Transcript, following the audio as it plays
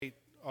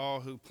all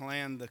who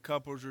planned the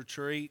couples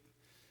retreat.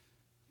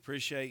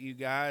 Appreciate you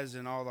guys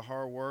and all the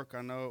hard work.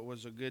 I know it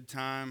was a good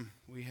time.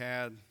 We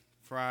had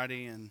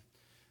Friday and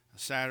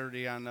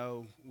Saturday. I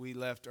know we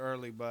left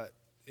early, but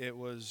it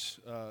was,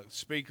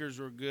 speakers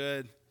were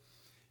good,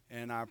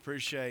 and I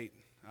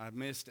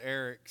missed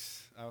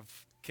Eric's.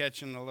 I've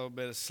catching a little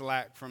bit of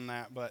slack from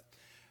that, but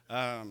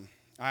I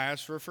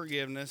asked for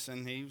forgiveness,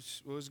 and he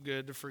was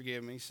good to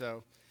forgive me.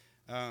 So,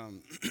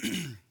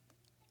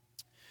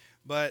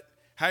 but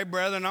hey,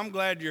 brethren, I'm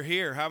glad you're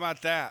here. How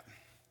about that?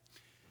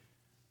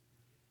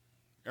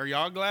 Are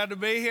y'all glad to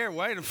be here?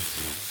 Wait a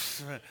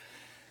minute.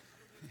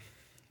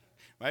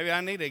 Maybe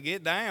I need to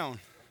get down.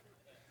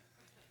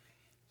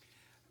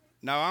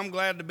 No, I'm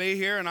glad to be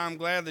here, and I'm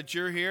glad that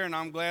you're here, and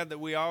I'm glad that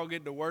we all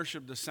get to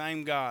worship the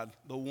same God,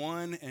 the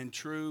one and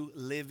true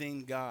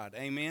living God.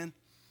 Amen?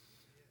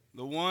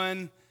 The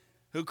one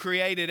who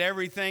created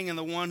everything and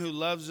the one who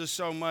loves us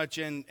so much.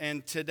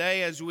 And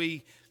today, as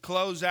we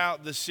close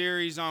out the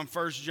series on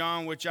 1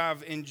 John, which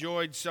I've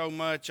enjoyed so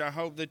much, I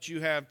hope that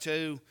you have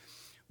too,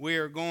 we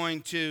are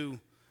going to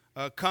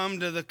come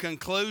to the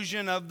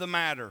conclusion of the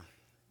matter.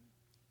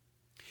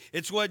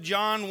 It's what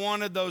John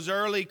wanted those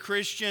early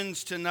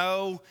Christians to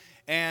know,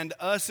 and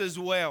us as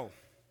well.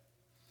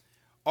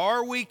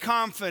 Are we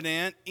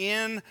confident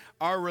in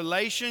our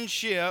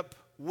relationship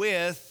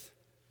with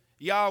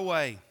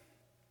Yahweh?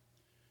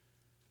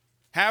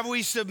 Have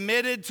we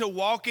submitted to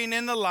walking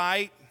in the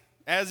light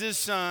as His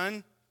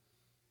Son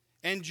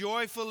and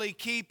joyfully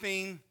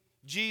keeping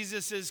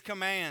Jesus'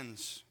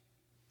 commands?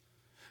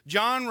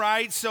 John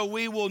writes, so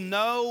we will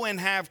know and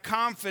have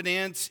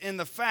confidence in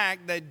the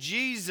fact that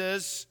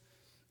Jesus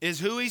is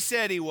who He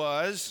said He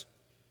was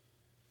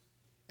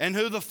and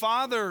who the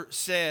Father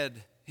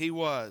said He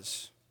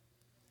was.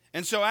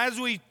 And so as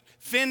we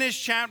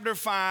finish chapter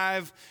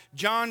 5,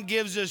 John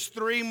gives us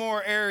 3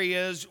 more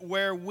areas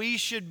where we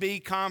should be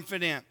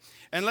confident.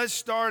 And let's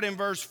start in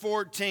verse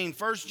 14.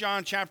 1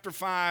 John chapter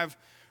 5,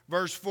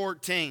 verse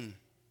 14.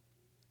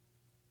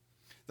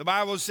 The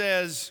Bible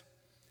says,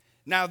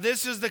 now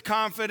this is the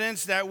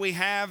confidence that we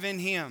have in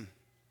Him,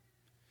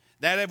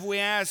 that if we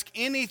ask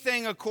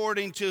anything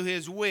according to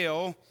His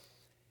will,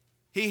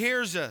 He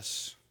hears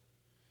us.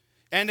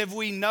 And if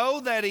we know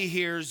that He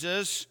hears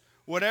us,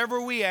 whatever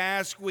we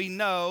ask, we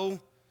know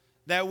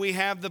that we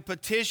have the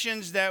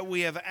petitions that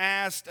we have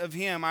asked of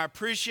Him. I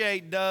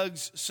appreciate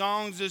Doug's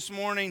songs this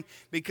morning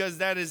because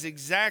that is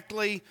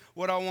exactly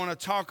what I want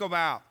to talk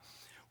about.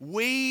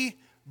 We,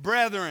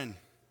 brethren,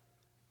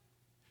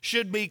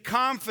 should be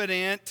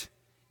confident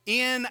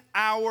in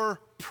our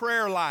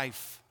prayer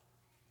life.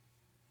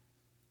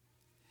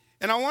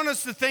 And I want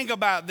us to think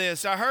about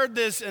this. I heard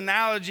this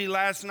analogy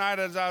last night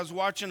as I was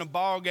watching a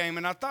ball game,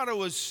 and I thought it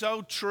was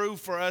so true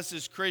for us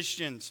as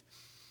Christians.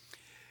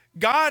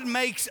 God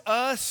makes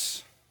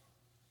us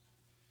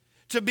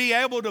to be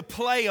able to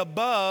play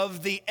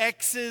above the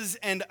X's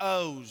and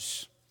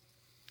O's.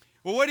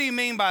 Well, what do you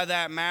mean by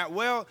that, Matt?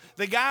 Well,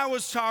 the guy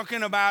was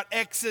talking about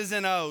X's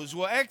and O's.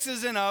 Well,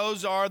 X's and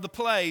O's are the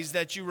plays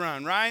that you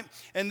run, right?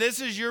 And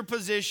this is your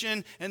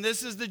position, and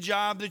this is the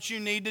job that you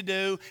need to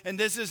do, and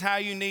this is how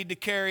you need to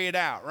carry it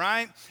out,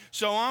 right?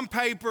 So on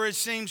paper, it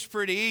seems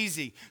pretty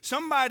easy.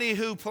 Somebody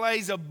who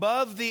plays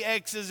above the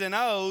X's and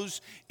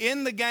O's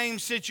in the game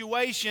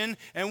situation,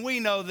 and we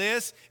know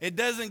this, it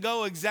doesn't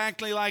go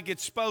exactly like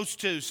it's supposed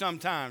to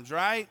sometimes,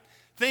 right?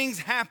 Things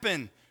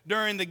happen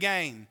during the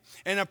game.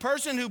 And a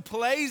person who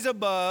plays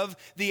above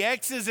the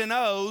X's and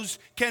O's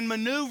can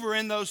maneuver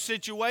in those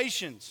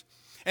situations.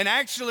 And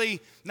actually,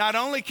 not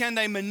only can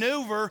they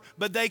maneuver,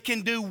 but they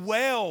can do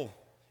well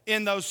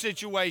in those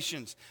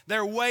situations.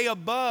 They're way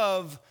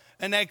above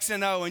an X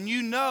and O. And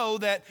you know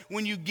that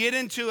when you get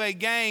into a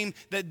game,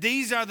 that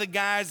these are the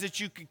guys that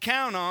you can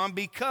count on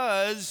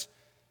because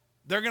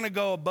they're going to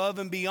go above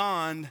and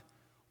beyond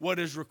what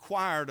is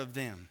required of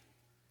them.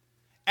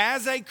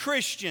 As a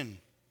Christian,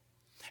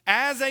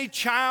 as a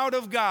child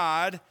of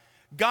God,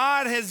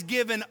 God has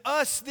given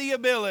us the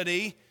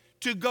ability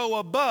to go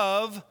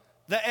above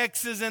the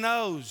X's and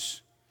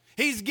O's.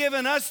 He's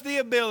given us the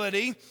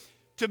ability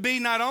to be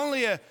not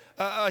only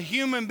a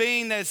human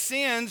being that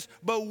sins,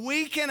 but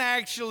we can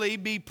actually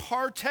be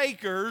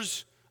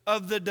partakers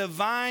of the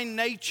divine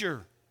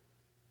nature.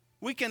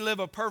 We can live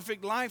a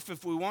perfect life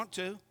if we want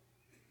to.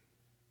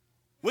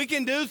 We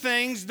can do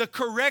things the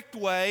correct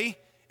way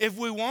if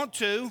we want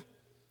to.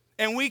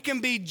 And we can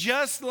be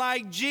just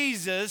like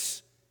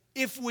Jesus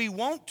if we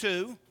want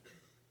to.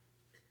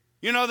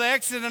 You know, the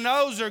X's and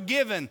O's are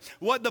given,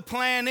 what the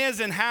plan is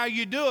and how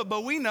you do it.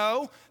 But we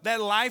know that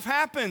life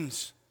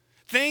happens.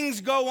 Things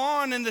go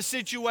on in the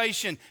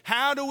situation.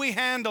 How do we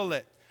handle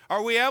it?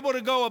 Are we able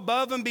to go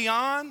above and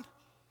beyond?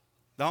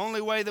 The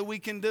only way that we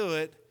can do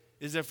it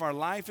is if our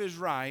life is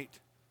right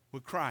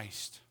with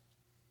Christ.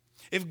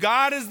 If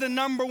God is the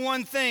number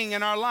one thing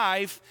in our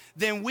life,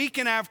 then we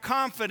can have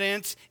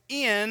confidence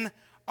in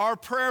our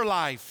prayer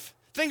life.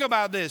 Think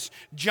about this.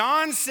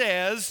 John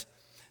says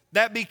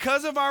that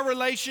because of our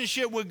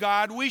relationship with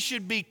God, we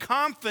should be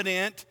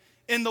confident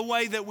in the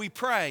way that we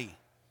pray.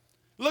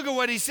 Look at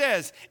what he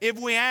says. If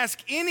we ask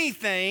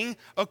anything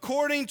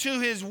according to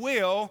his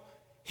will,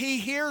 he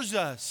hears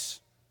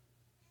us.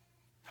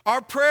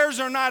 Our prayers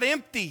are not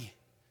empty.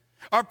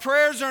 Our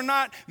prayers are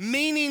not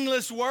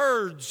meaningless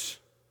words.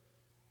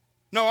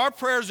 No, our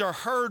prayers are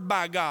heard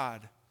by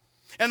God.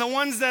 And the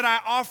ones that I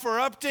offer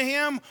up to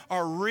him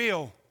are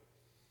real.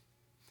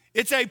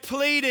 It's a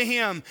plea to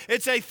him.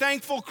 It's a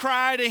thankful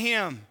cry to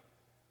him.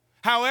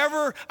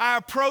 However I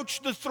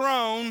approach the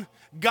throne,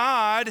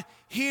 God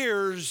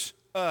hears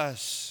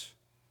us.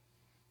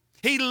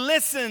 He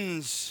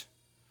listens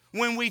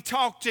when we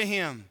talk to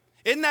him.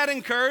 Isn't that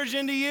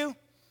encouraging to you?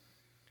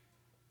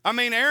 I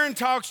mean, Erin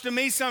talks to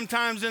me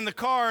sometimes in the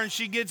car and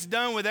she gets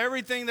done with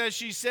everything that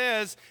she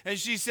says and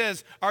she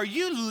says, "Are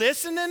you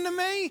listening to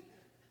me?"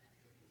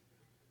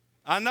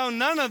 I know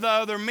none of the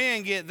other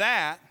men get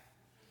that.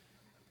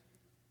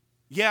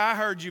 "Yeah, I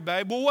heard you,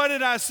 babe." "Well, what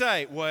did I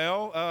say?"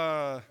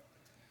 "Well,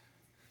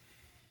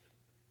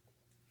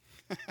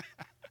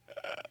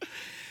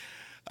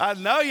 I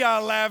know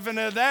y'all laughing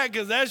at that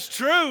because that's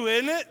true,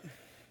 isn't it?"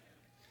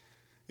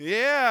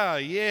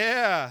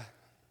 Yeah.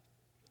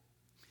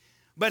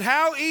 But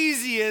how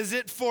easy is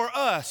it for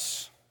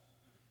us?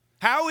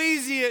 How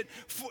easy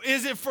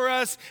is it for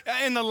us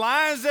in the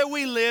lives that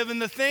we live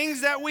and the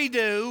things that we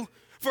do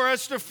for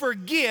us to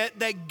forget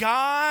that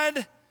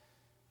God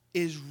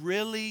is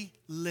really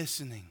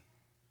listening?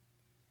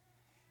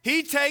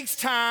 He takes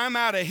time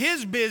out of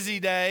his busy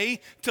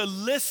day to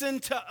listen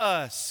to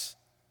us.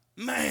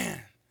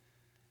 Man,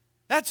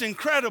 that's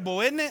incredible,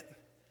 isn't it?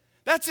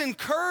 That's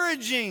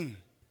encouraging.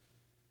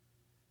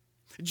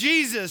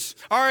 Jesus,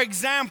 our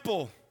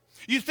example,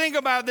 you think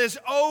about this,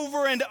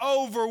 over and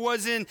over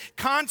was in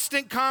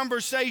constant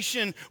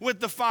conversation with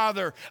the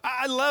Father.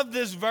 I love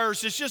this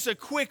verse. It's just a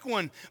quick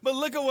one. But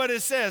look at what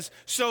it says.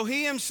 So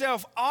he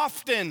himself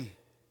often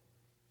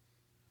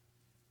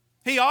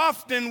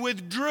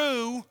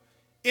withdrew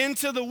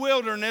into the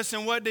wilderness.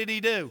 And what did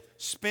he do?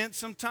 Spent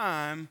some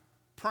time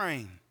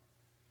praying.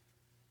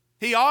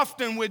 He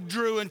often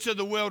withdrew into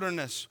the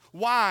wilderness.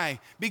 Why?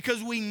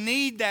 Because we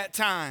need that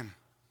time.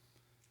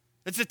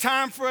 It's a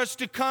time for us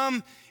to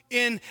come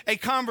in a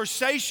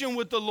conversation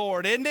with the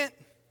Lord, isn't it?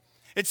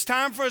 It's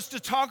time for us to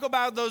talk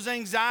about those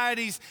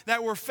anxieties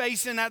that we're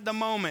facing at the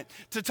moment.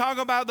 To talk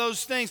about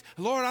those things.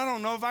 "Lord, I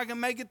don't know if I can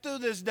make it through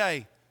this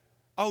day."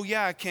 "Oh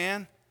yeah, I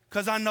can,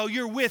 because I know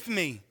you're with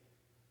me.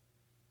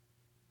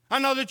 I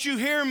know that you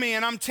hear me,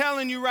 and I'm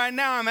telling you right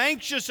now, I'm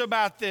anxious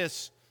about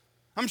this.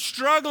 I'm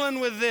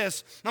struggling with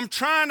this. I'm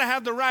trying to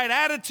have the right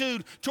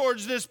attitude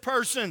towards this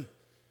person.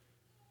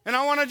 And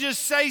I want to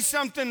just say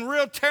something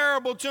real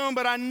terrible to him,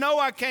 but I know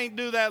I can't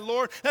do that,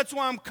 Lord. That's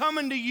why I'm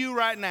coming to you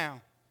right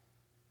now."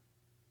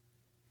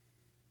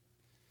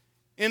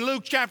 In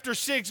Luke chapter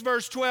 6,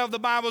 verse 12, the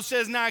Bible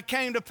says, "Now it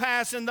came to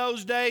pass in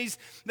those days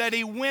that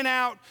he went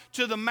out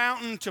to the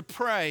mountain to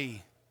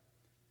pray.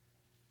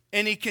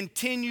 And he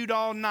continued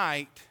all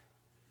night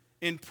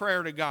in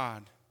prayer to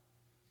God."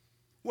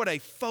 What a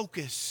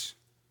focus.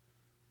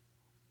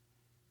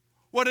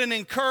 What an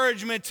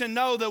encouragement to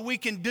know that we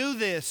can do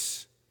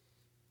this.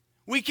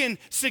 We can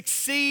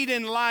succeed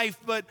in life,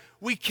 but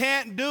we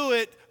can't do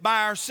it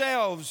by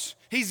ourselves.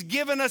 He's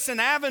given us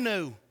an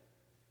avenue.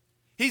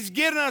 He's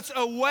given us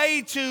a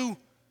way to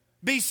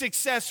be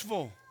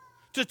successful,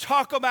 to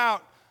talk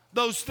about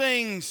those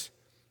things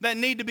that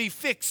need to be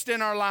fixed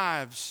in our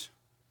lives.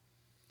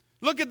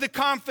 Look at the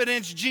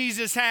confidence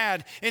Jesus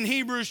had in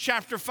Hebrews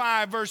chapter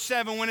 5, verse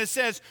 7, when it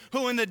says,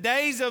 "Who in the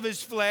days of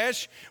his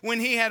flesh, when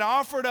he had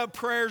offered up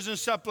prayers and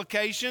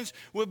supplications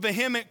with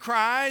vehement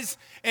cries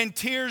and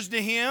tears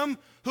to him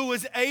who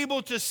was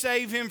able to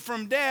save him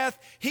from death,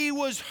 he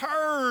was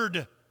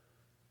heard."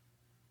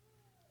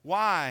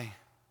 Why?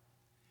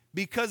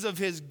 Because of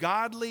his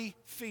godly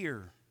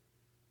fear.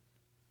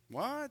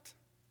 What?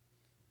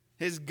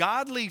 His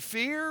godly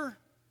fear?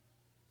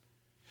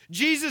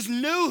 Jesus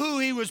knew who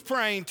he was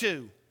praying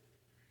to.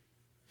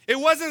 It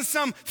wasn't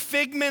some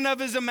figment of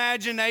his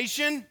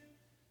imagination.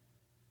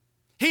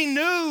 He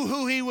knew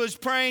who he was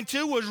praying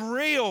to was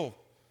real.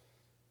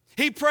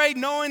 He prayed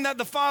knowing that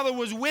the Father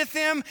was with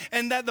him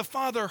and that the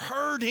Father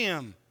heard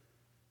him.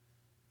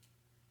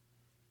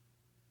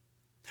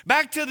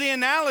 Back to the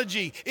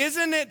analogy,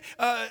 isn't it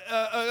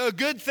a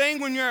good thing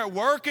when you're at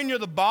work and you're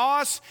the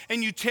boss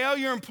and you tell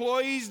your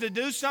employees to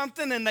do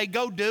something and they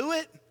go do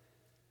it?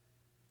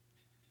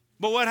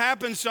 But what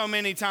happens so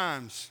many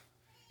times?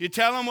 You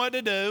tell them what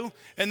to do,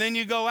 and then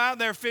you go out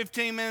there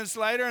 15 minutes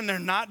later, and they're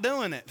not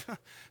doing it.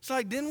 It's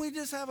like, didn't we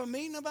just have a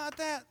meeting about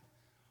that?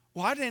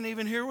 Well, I didn't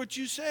even hear what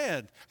you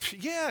said.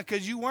 Yeah,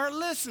 because you weren't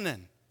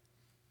listening.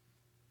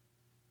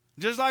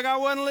 Just like I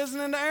wasn't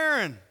listening to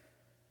Erin.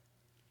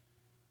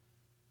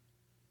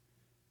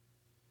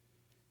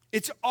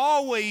 It's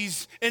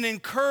always an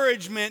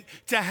encouragement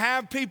to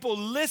have people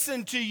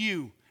listen to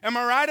you. Am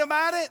I right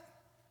about it?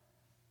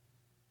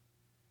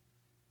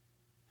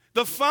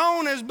 The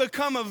phone has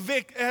become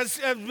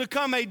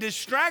a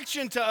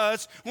distraction to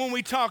us when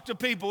we talk to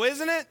people,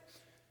 isn't it?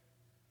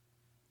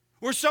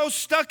 We're so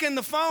stuck in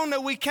the phone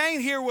that we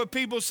can't hear what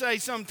people say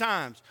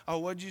sometimes. Oh,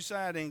 what'd you say?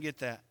 I didn't get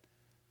that.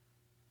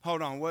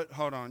 Hold on. What?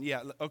 Hold on.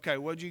 Yeah. Okay.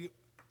 What'd you?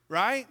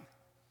 Right?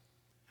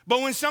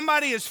 But when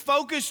somebody is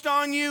focused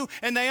on you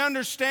and they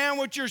understand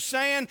what you're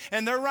saying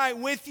and they're right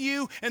with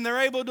you and they're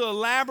able to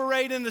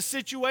elaborate in the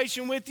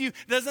situation with you,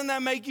 doesn't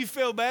that make you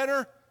feel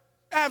better?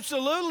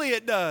 Absolutely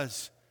it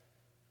does.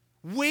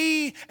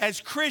 We as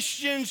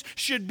Christians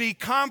should be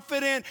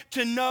confident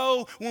to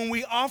know when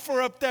we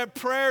offer up that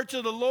prayer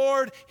to the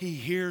Lord, He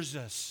hears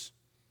us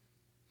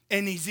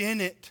and He's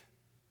in it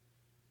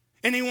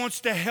and He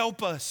wants to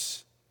help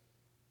us.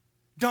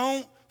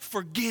 Don't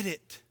forget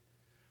it.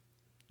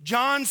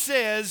 John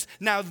says,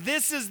 now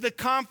this is the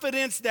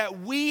confidence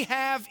that we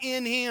have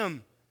in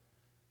Him,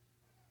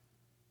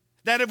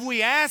 that if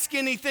we ask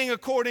anything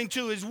according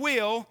to His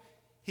will,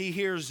 He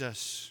hears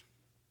us.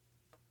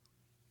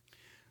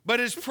 But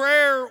his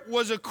prayer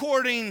was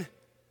according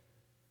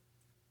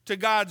to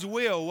God's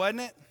will,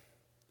 wasn't it?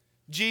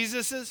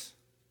 Jesus's.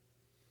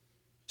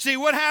 See,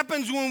 what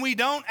happens when we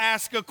don't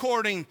ask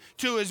according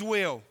to His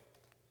will?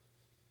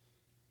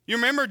 You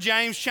remember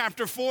James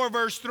chapter 4,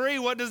 verse 3,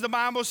 what does the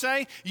Bible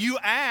say? You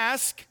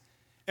ask,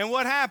 and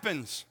what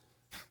happens?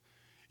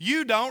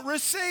 You don't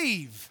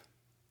receive.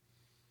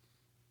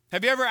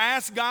 Have you ever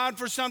asked God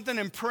for something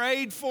and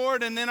prayed for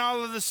it, and then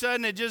all of a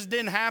sudden it just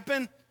didn't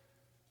happen?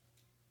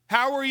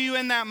 How were you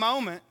in that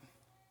moment?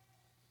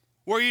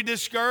 Were you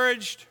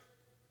discouraged?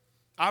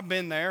 I've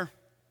been there.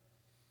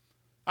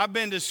 I've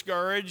been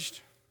discouraged.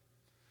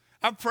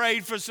 I've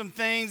prayed for some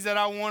things that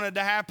I wanted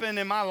to happen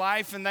in my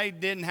life and they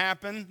didn't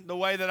happen the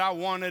way that I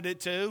wanted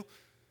it to.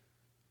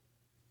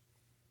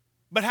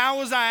 But how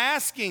was I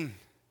asking?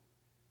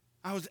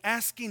 I was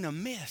asking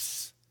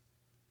amiss.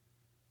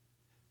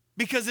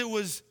 Because it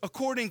was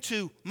according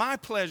to my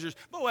pleasures.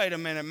 But wait a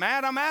minute,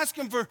 Matt, I'm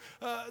asking for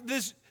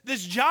this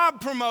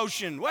job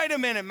promotion. Wait a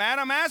minute, Matt,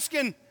 I'm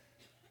asking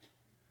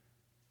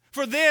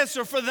for this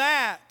or for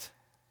that.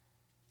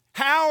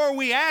 How are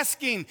we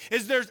asking?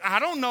 I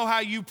don't know how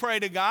you pray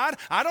to God.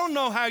 I don't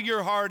know how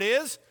your heart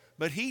is,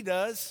 but He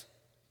does.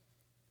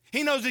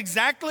 He knows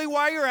exactly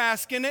why you're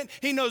asking it.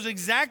 He knows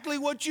exactly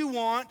what you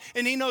want,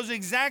 and He knows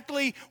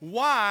exactly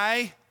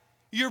why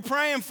you're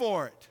praying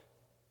for it.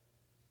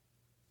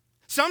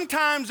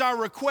 Sometimes our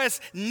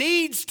request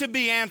needs to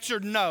be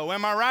answered no.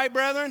 Am I right,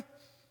 brethren?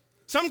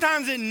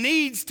 Sometimes it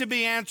needs to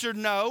be answered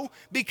no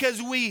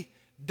because we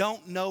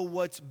don't know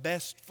what's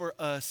best for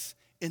us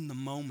in the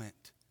moment.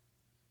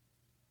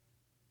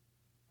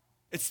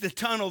 It's the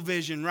tunnel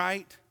vision,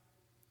 right?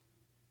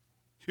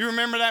 You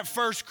remember that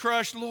first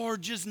crush?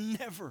 Lord, just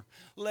never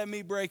let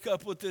me break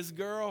up with this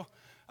girl.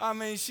 I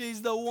mean,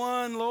 she's the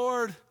one,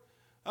 Lord.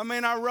 I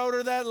mean, I wrote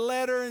her that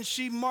letter and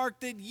she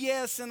marked it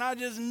yes, and I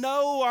just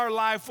know our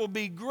life will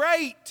be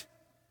great.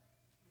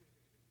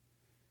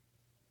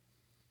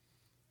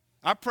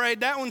 I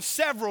prayed that one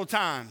several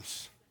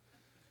times,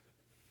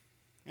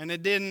 and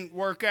it didn't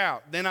work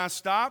out. Then I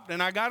stopped,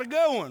 and I got a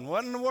good one.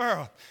 What in the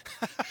world?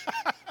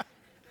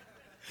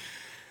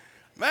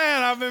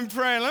 Man, I've been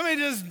praying. Let me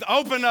just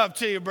open up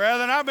to you,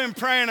 brethren. I've been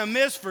praying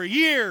amiss for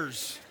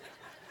years.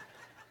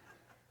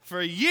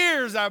 For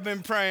years, I've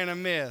been praying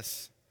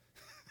amiss.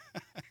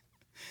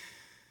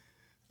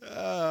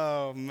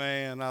 Oh,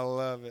 man, I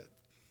love it.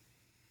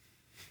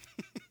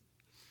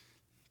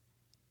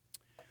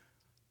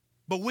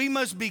 But we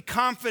must be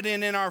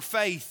confident in our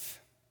faith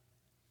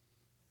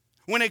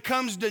when it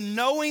comes to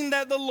knowing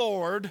that the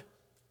Lord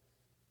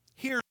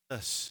hears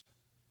us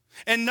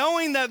and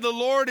knowing that the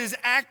Lord is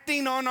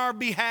acting on our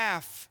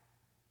behalf.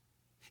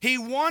 He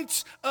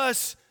wants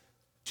us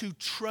to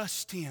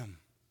trust Him.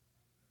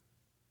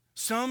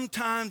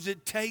 Sometimes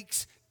it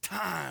takes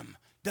time,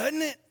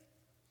 doesn't it?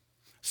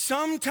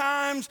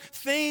 Sometimes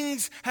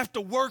things have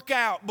to work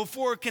out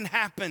before it can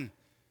happen.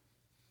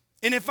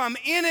 And if I'm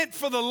in it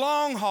for the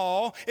long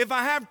haul, if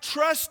I have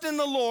trust in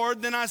the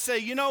Lord, then I say,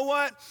 you know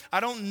what?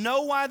 I don't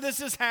know why this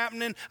is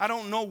happening. I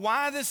don't know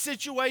why this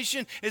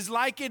situation is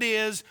like it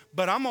is,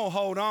 but I'm going to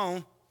hold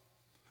on.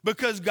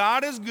 Because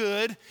God is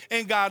good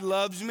and God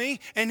loves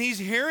me and He's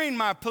hearing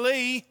my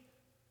plea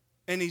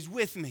and He's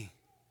with me.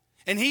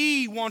 And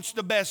He wants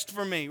the best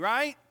for me,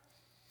 right?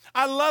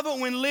 I love it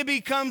when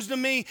Libby comes to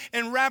me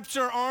and wraps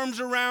her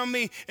arms around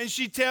me and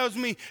she tells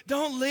me,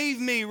 don't leave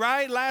me,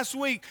 right? Last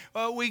week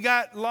we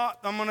got lost.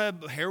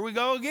 Here we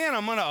go again.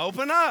 I'm going to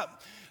open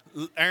up.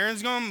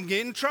 Aaron's going to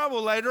get in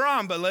trouble later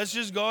on, but let's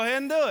just go ahead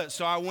and do it.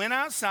 So I went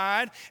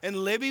outside and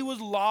Libby was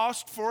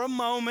lost for a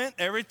moment.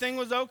 Everything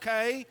was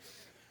okay,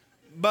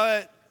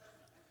 but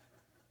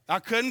I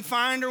couldn't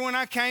find her when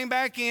I came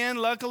back in.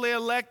 Luckily,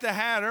 Electa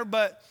had her,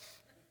 but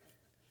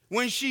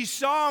when she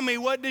saw me,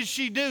 what did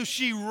she do?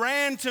 She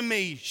ran to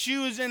me. She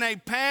was in a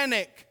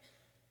panic.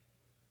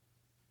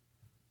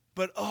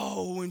 But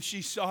when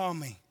she saw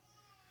me,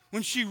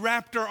 when she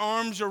wrapped her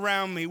arms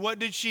around me, what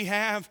did she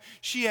have?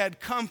 She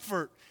had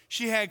comfort.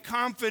 She had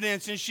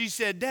confidence, and she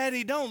said,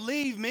 Daddy, don't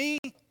leave me.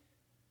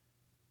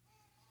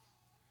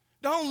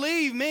 Don't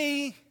leave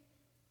me.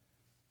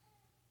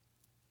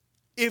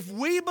 if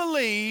we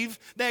believe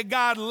that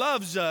God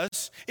loves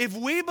us, if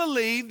we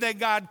believe that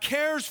God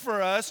cares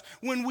for us,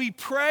 when we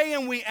pray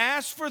and we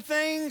ask for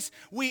things,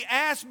 we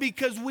ask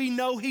because we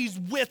know He's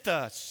with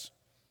us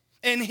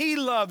and He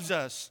loves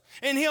us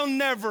and He'll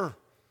never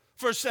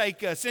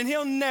forsake us and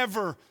He'll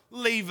never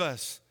leave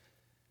us.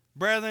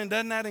 Brethren,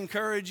 doesn't that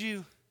encourage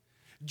you?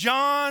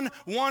 John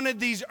wanted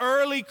these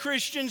early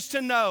Christians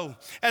to know,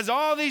 as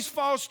all these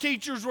false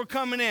teachers were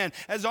coming in,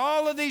 as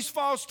all of these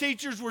false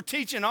teachers were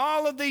teaching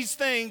all of these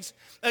things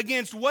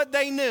against what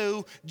they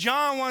knew,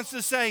 John wants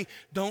to say,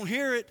 don't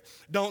hear it,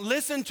 don't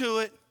listen to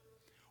it.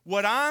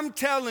 What I'm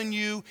telling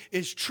you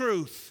is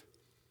truth.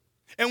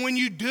 And when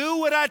you do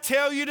what I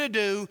tell you to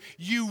do,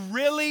 you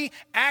really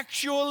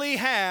actually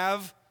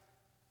have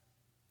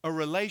a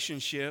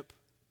relationship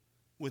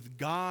with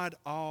God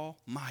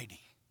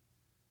Almighty.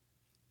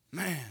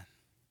 Man,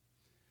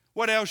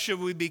 what else should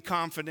we be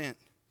confident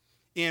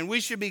in? We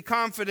should be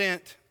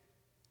confident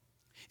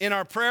in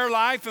our prayer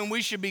life, and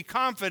we should be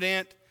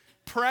confident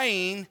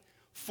praying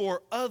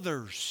for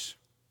others.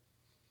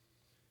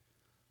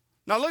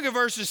 Now look at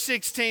verses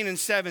 16 and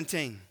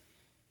 17.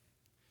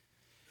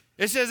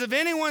 It says, if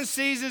anyone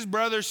sees his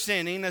brother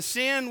sinning, a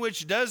sin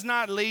which does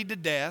not lead to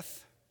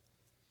death,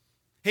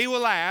 he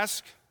will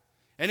ask,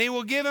 and he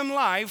will give him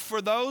life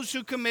for those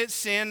who commit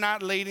sin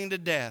not leading to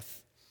death.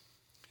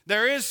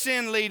 There is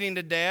sin leading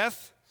to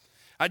death.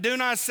 I do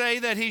not say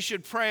that he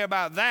should pray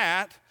about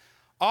that.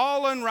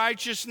 All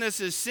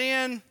unrighteousness is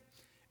sin,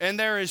 and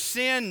there is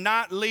sin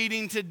not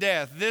leading to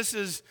death. This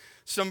is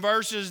some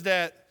verses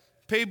that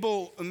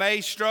people may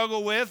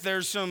struggle with.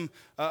 There's some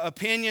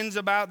opinions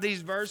about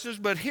these verses,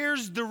 but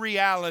here's the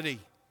reality.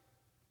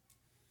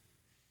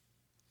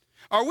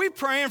 Are we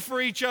praying for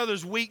each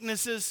other's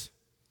weaknesses?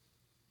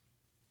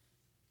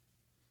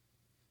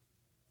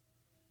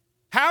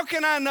 How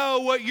can I know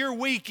what you're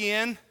weak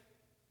in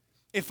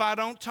if I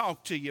don't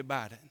talk to you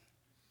about it?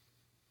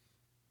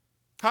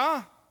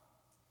 Huh?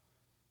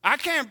 I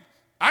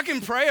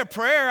can pray a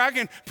prayer. I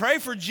can pray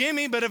for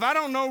Jimmy, but if I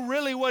don't know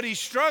really what he's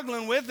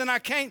struggling with, then I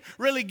can't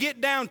really get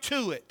down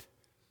to it.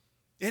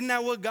 Isn't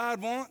that what God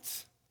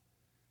wants?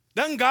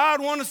 Doesn't God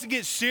want us to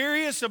get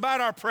serious about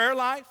our prayer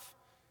life?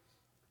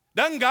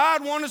 Doesn't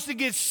God want us to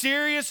get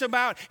serious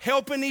about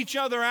helping each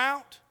other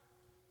out?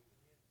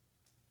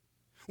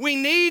 We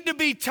need to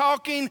be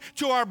talking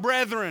to our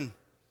brethren,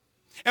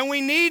 and we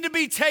need to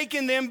be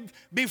taking them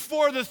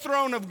before the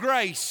throne of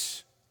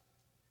grace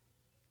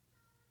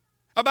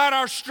about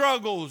our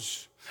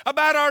struggles,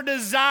 about our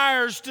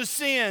desires to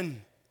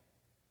sin.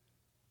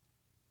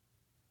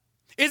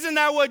 Isn't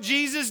that what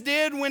Jesus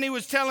did when he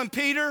was telling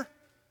Peter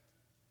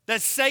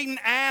that Satan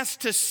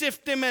asked to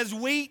sift him as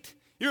wheat?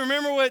 You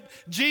remember what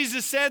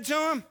Jesus said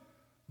to him?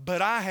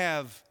 But I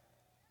have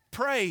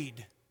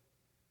prayed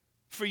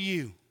for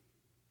you.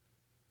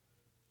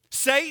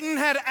 Satan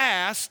had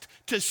asked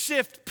to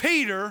sift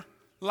Peter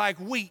like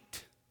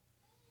wheat,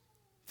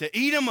 to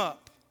eat him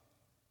up.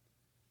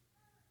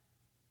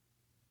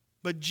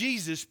 But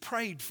Jesus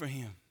prayed for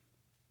him.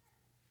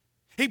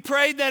 He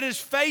prayed that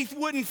his faith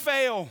wouldn't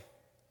fail.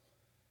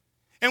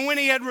 And when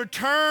he had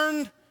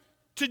returned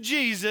to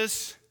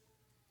Jesus,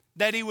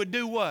 that he would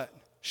do what?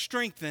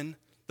 Strengthen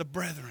the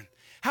brethren.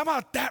 How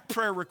about that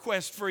prayer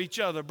request for each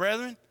other,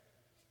 brethren?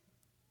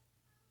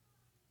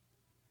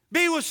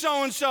 Be with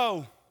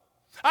so-and-so.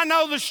 I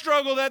know the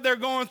struggle that they're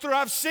going through.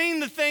 I've seen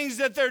the things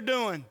that they're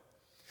doing.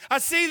 I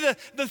see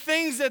the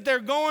things that they're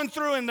going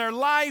through in their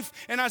life,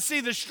 and I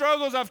see the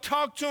struggles. I've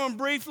talked to them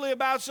briefly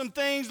about some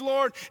things,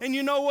 Lord, and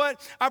you know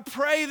what? I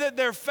pray that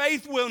their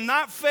faith will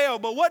not fail,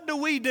 but what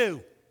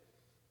do?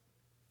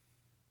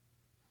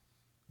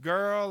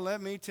 Girl,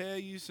 let me tell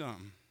you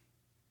something.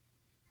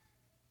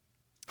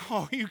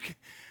 Oh,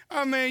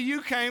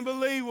 you can't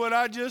believe what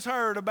I just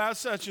heard about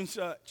such and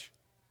such.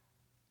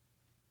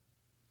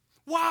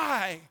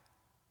 Why?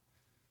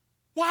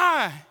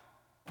 Why?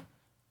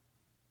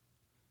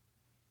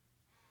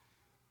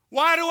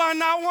 Why do I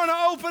not want to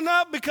open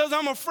up? Because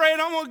I'm afraid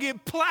I'm going to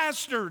get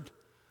plastered.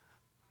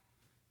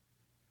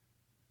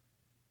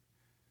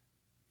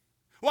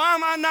 Why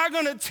am I not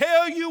going to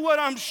tell you what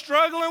I'm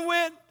struggling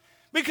with?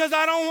 Because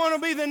I don't want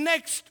to be the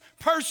next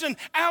person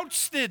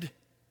ousted.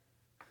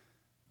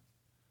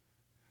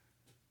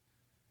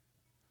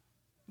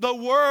 The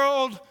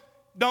world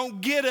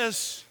don't get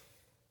us.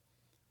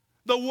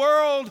 The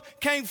world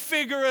can't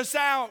figure us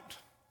out.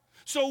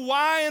 So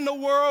why in the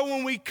world,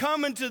 when we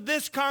come into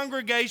this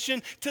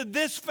congregation, to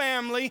this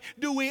family,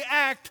 do we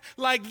act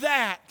like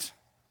that?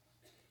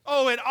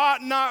 Oh, it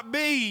ought not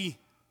be.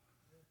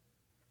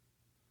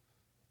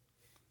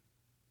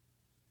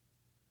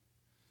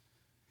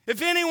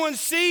 If anyone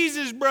sees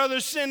his brother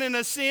sinning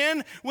a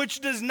sin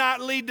which does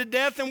not lead to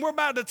death, and we're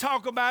about to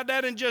talk about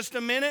that in just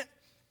a minute,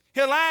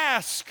 he'll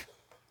ask.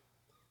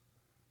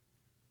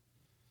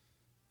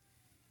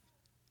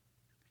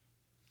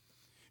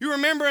 You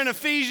remember in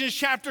Ephesians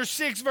chapter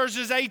 6,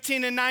 verses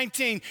 18 and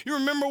 19, you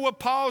remember what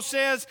Paul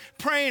says?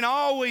 Praying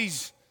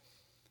always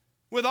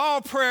with all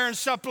prayer and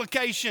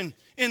supplication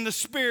in the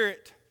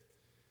Spirit,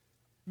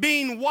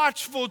 being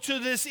watchful to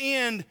this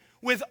end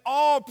with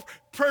all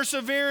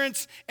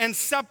perseverance and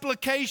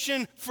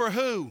supplication for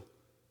who?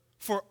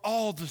 For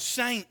all the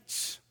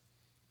saints.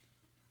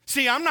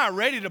 See, I'm not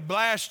ready to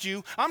blast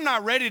you. I'm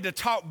not ready to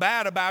talk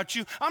bad about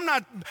you. I'm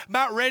not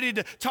about ready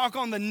to talk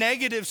on the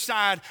negative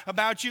side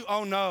about you.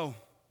 Oh, no.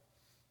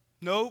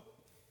 Nope.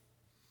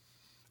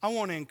 I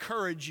want to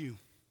encourage you.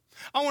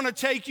 I want to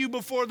take you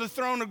before the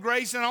throne of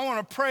grace, and I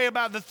want to pray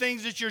about the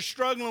things that you're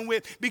struggling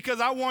with, because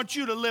I want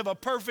you to live a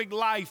perfect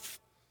life.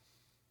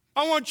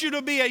 I want you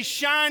to be a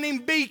shining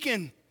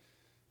beacon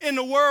in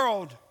the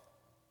world.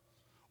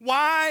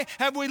 Why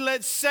have we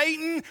let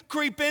Satan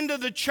creep into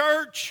the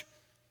church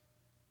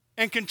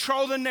and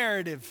control the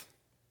narrative?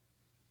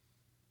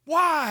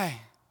 Why?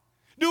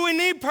 Do we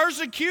need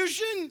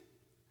persecution?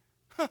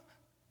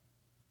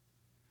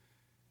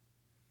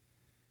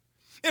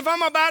 If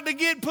I'm about to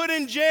get put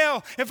in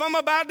jail, if I'm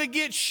about to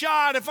get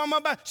shot,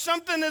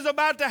 something is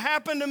about to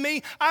happen to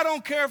me, I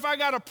don't care if I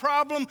got a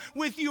problem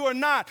with you or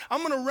not. I'm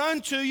going to run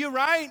to you,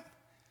 right?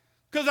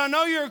 Because I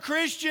know you're a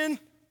Christian.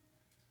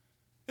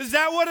 Is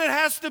that what it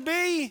has to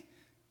be?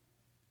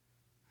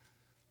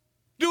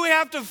 Do we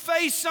have to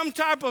face some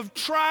type of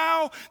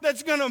trial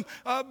that's going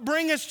to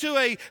bring us to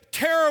a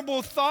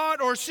terrible thought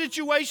or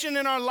situation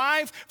in our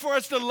life for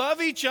us to love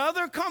each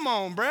other? Come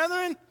on,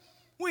 brethren.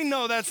 We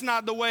know that's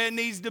not the way it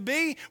needs to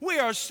be. We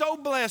are so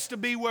blessed to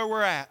be where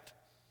we're at.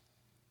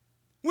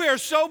 We are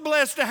so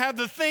blessed to have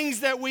the things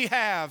that we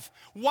have.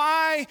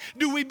 Why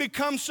do we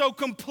become so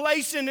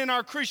complacent in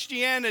our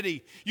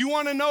Christianity? You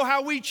want to know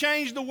how we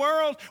change the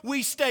world?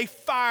 We stay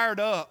fired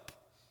up.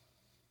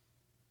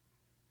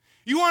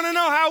 You want to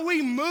know how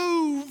we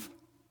move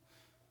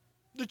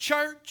the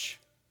church?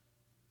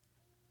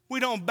 We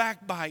don't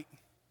backbite.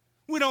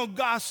 We don't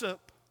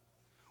gossip.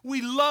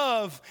 We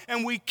love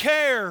and we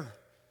care.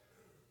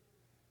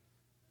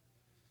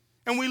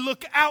 And we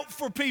look out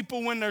for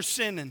people when they're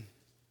sinning.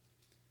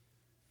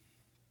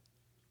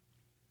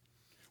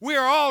 We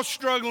are all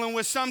struggling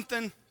with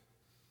something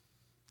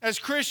as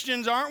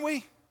Christians, aren't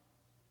we?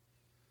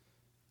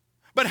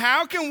 But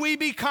how can we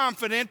be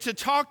confident to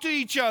talk to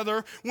each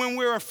other when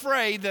we're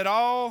afraid that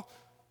all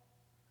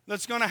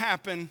that's going to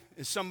happen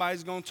is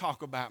somebody's going to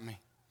talk about me?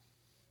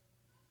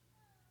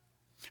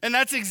 And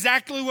that's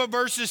exactly what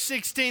verses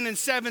 16 and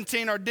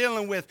 17 are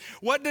dealing with.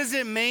 What does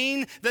it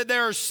mean that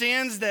there are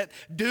sins that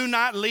do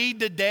not lead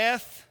to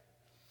death?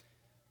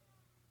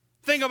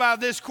 Think about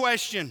this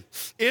question.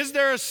 Is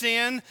there a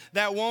sin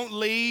that won't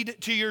lead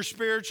to your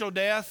spiritual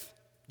death?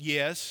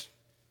 Yes.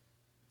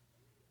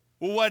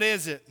 Well, what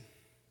is it?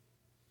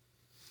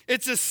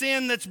 It's a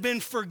sin that's been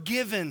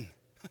forgiven.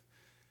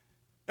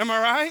 Am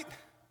I right?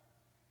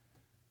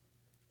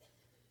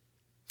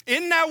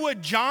 Isn't that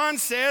what John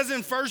says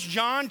in 1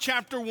 John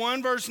chapter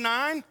 1, verse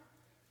 9?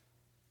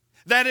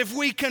 That if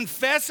we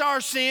confess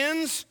our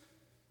sins,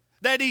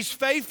 that he's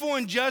faithful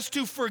and just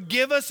to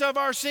forgive us of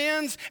our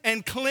sins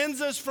and cleanse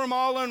us from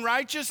all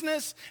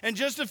unrighteousness. And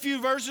just a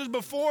few verses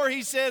before,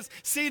 he says,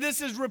 see,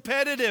 this is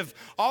repetitive.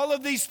 All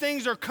of these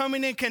things are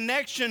coming in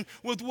connection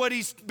with what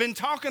he's been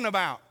talking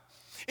about.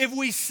 If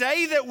we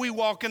say that we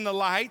walk in the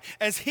light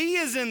as he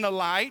is in the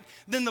light,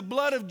 then the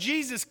blood of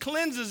Jesus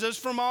cleanses us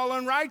from all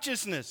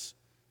unrighteousness.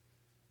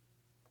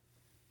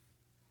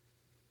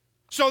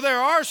 So there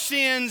are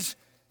sins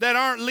that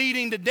aren't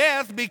leading to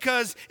death,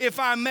 because if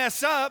I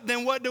mess up,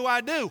 then what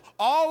do?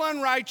 All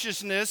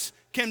unrighteousness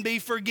can be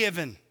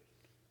forgiven.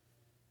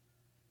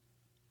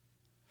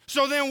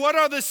 So then what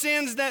are the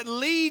sins that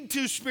lead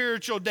to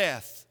spiritual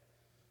death?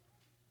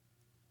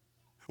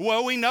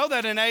 Well, we know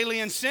that an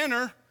alien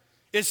sinner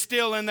is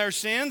still in their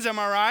sins, am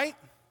I right?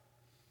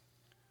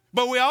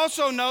 But we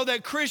also know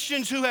that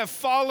Christians who have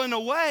fallen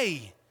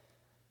away.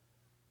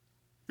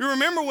 You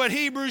remember what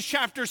Hebrews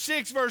chapter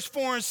 6, verse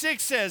 4 and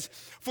 6 says,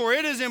 for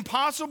it is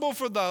impossible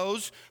for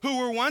those who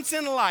were once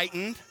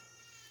enlightened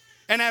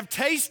and have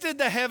tasted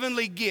the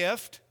heavenly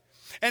gift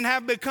and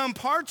have become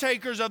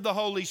partakers of the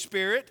Holy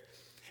Spirit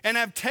and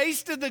have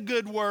tasted the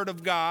good word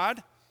of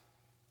God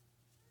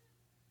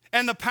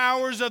and the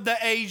powers of the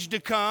age to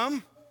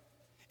come,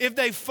 if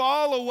they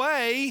fall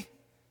away,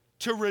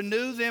 to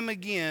renew them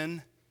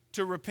again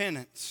to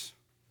repentance.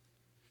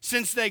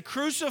 Since they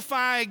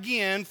crucify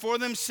again for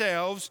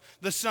themselves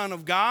the Son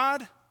of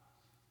God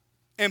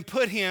and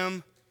put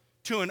him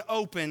to an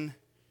open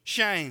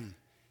shame.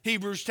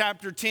 Hebrews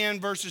chapter 10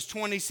 verses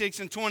 26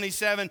 and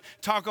 27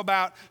 talk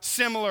about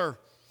similar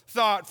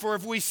thought. For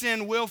if we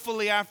sin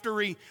willfully after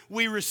we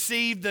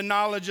receive the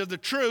knowledge of the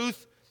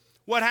truth,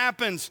 what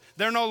happens?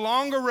 There no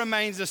longer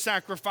remains a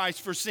sacrifice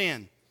for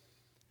sin,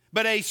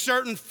 but a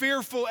certain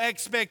fearful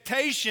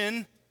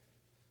expectation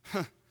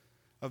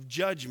of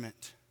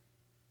judgment.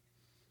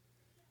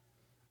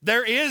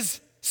 There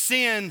is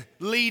sin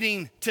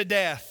leading to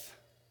death.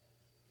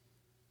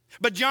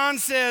 But John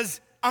says,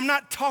 I'm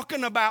not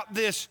talking about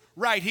this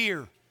right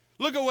here.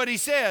 Look at what he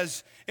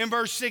says in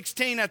verse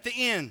 16 at the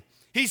end.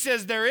 He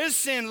says, there is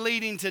sin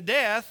leading to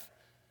death.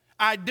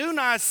 I do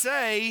not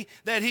say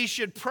that he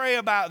should pray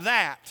about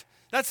that.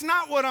 That's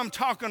not what I'm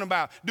talking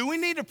about. Do we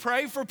need to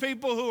pray for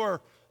people who are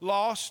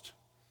lost?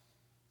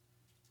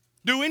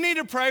 Do we need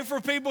to pray for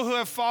people who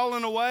have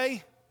fallen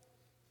away?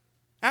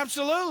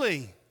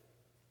 Absolutely.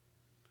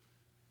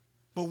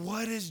 But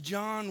what is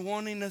John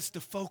wanting us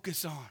to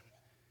focus on?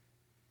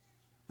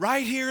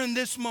 Right here in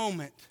this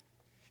moment,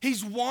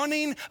 he's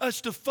wanting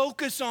us to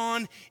focus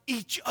on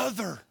each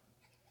other.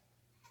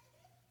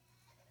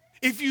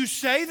 If you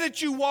say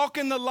that you walk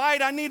in the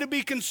light, I need to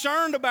be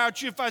concerned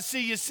about you if I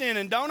see you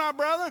sinning. Don't I,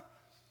 brother?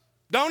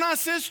 Don't I,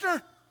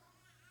 sister?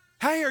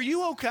 Hey, are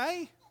you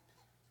okay?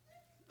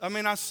 I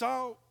mean, I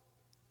saw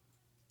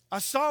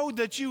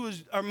that you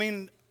was,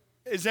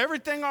 is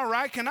everything all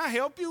right? Can I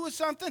help you with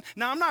something?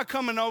 Now, I'm not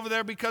coming over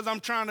there because I'm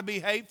trying to be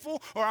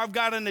hateful or I've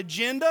got an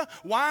agenda.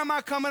 Why am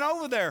I coming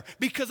over there?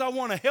 Because I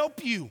want to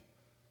help you.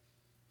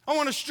 I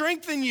want to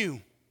strengthen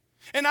you.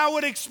 And I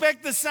would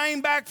expect the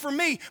same back from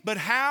me. But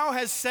how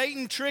has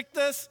Satan tricked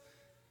us?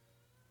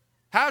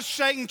 How's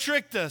Satan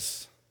tricked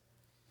us?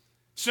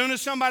 As soon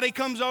as somebody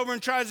comes over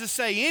and tries to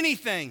say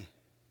anything,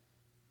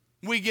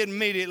 we get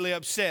immediately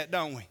upset,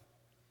 don't we?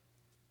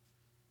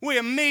 We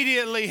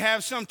immediately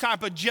have some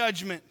type of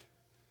judgment,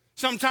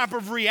 some type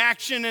of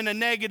reaction in a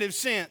negative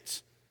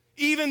sense,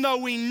 even though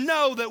we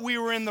know that we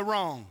were in the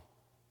wrong.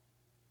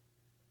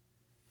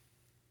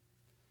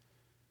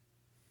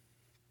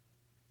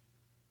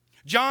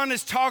 John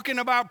is talking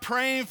about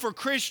praying for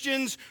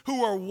Christians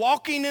who are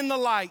walking in the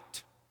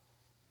light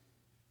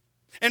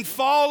and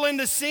fall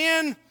into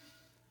sin.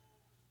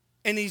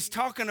 And he's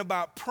talking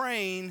about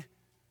praying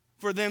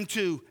for them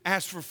to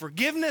ask for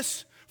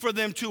forgiveness, for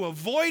them to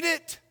avoid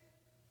it,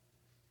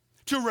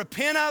 to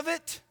repent of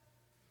it,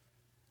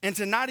 and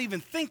to not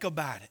even think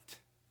about it.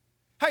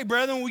 Hey,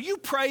 brethren, will you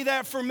pray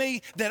that for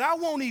me, that I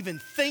won't even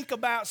think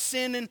about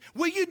sinning?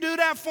 Will you do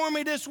that for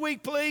me this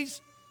week,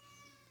 please?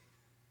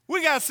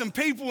 We got some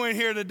people in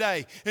here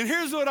today, and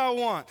here's what I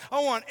want.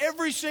 I want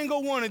every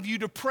single one of you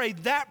to pray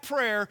that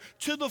prayer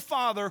to the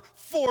Father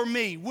for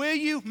me. Will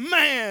you?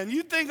 Man,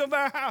 you think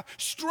about how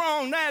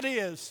strong that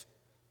is.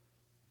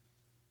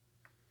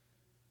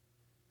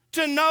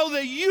 To know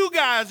that you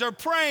guys are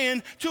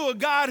praying to a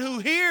God who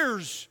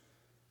hears.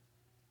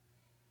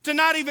 To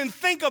not even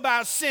think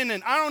about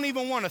sinning. I don't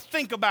even want to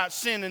think about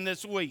sinning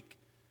this week.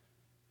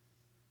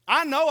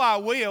 I know I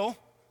will.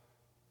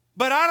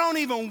 But I don't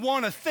even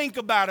want to think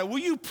about it. Will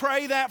you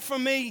pray that for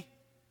me?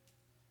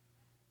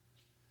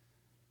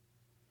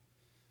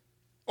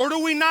 Or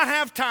do we not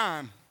have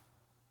time?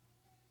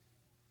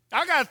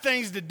 I got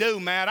things to do,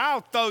 Matt. I'll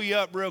throw you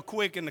up real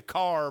quick in the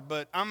car,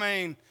 but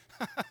I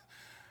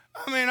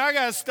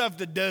got stuff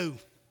to do.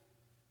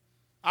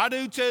 I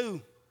do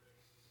too.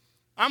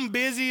 I'm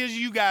busy as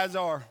you guys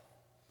are.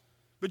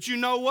 But you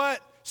know what?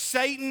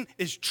 Satan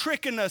is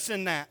tricking us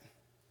in that.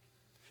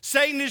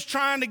 Satan is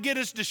trying to get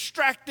us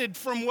distracted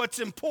from what's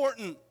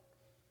important.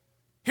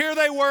 Here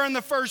they were in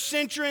the first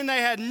century and they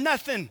had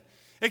nothing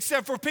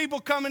except for people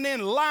coming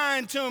in,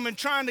 lying to them and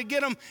trying to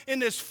get them in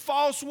this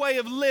false way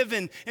of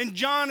living. And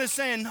John is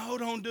saying, no,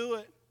 don't do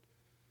it.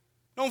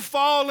 Don't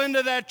fall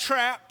into that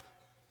trap.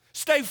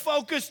 Stay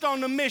focused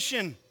on the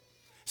mission.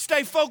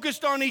 Stay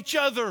focused on each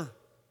other.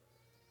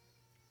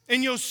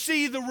 And you'll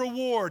see the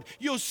reward.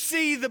 You'll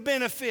see the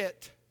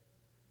benefit.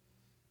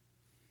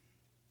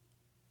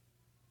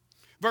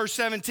 Verse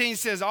 17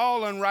 says,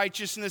 all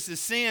unrighteousness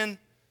is sin,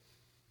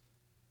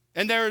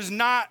 and there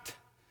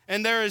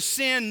is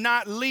sin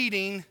not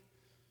leading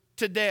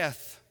to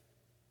death.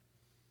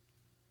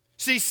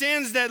 See,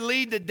 sins that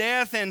lead to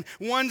death and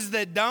ones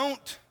that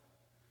don't,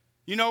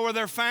 you know where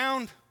they're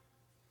found?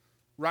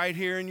 Right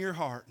here in your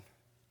heart.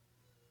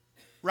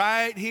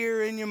 Right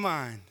here in your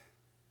mind.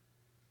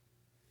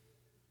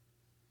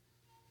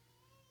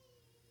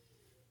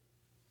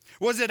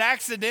 Was it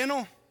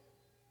accidental?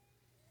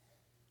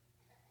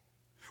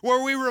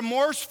 Were we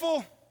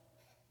remorseful?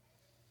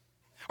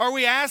 Are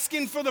we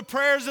asking for the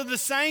prayers of the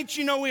saints?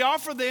 You know, we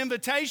offer the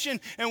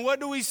invitation, and what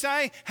do we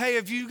say? Hey,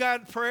 if you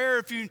got prayer,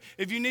 if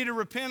you need to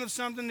repent of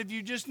something, if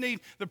you just need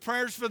the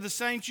prayers for the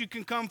saints, you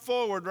can come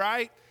forward,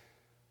 right?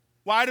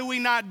 Why do we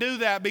not do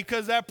that?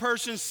 Because that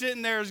person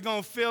sitting there is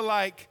going to feel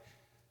like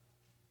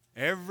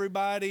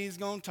everybody's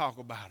going to talk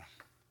about them.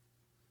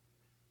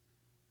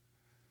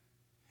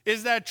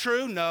 Is that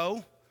true?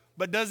 No.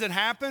 But does it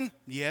happen?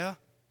 Yeah.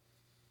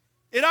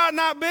 It ought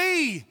not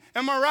be.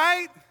 Am I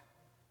right?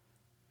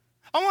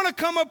 I want to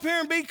come up here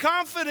and be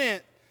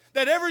confident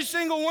that every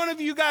single one of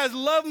you guys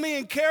love me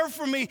and care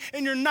for me,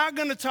 and you're not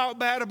going to talk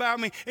bad about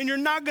me, and you're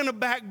not going to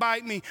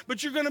backbite me,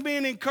 but you're going to be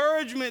an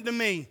encouragement to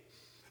me.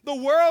 The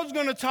world's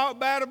going to talk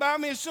bad about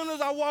me as soon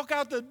as I walk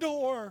out the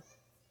door.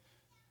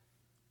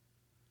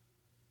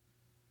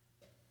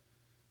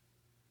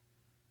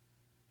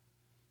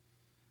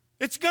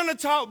 It's going to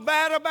talk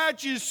bad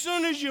about you as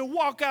soon as you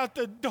walk out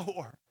the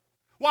door.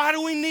 Why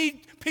do we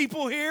need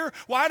people here?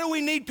 Why do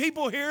we need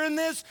people hearing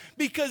this?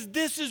 Because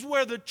this is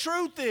where the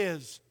truth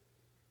is.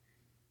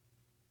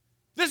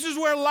 This is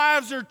where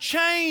lives are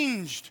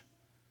changed.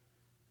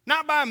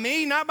 Not by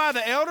me, not by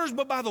the elders,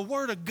 but by the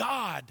Word of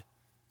God.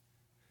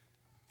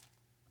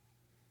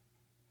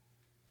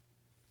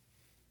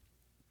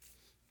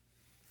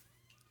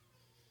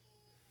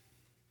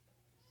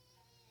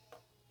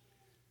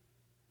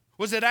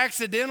 Was it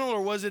accidental or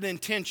was it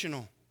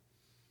intentional?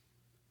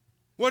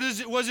 Was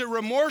it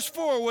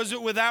remorseful or was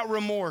it without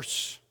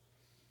remorse?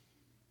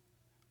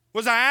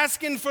 Was I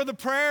asking for the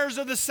prayers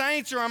of the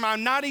saints, or am I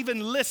not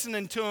even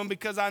listening to them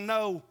because I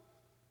know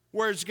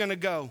where it's going to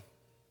go?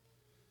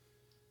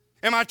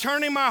 Am I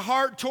turning my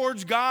heart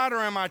towards God, or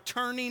am I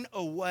turning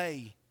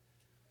away?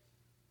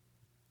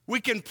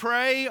 We can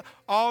pray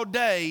all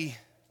day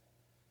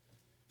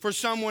for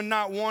someone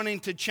not wanting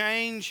to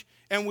change,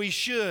 and we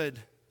should.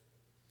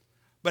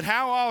 But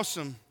how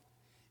awesome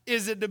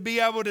is it to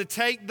be able to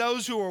take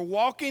those who are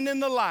walking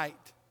in the light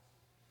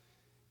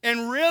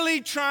and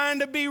really trying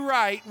to be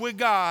right with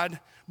God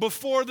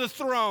before the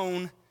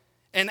throne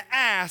and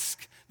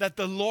ask that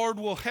the Lord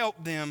will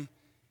help them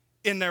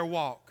in their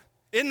walk.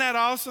 Isn't that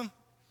awesome?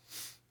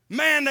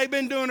 Man, they've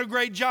been doing a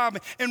great job.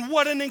 And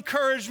what an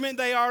encouragement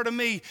they are to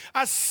me.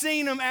 I've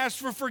seen them ask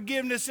for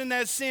forgiveness in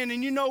that sin.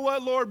 And you know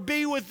what, Lord?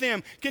 Be with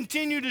them.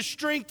 Continue to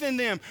strengthen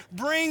them.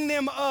 Bring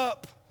them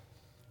up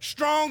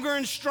stronger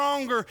and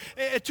stronger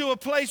to a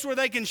place where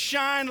they can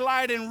shine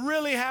light and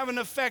really have an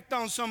effect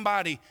on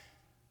somebody.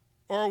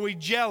 Or are we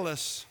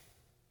jealous?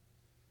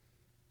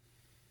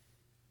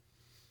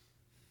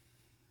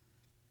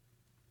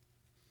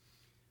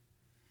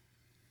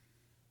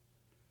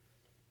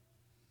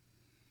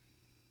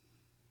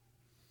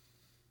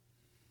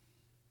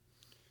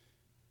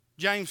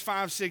 James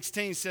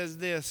 5:16 says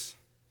this.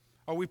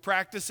 Are we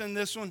practicing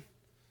this one?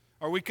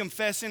 Are we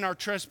confessing our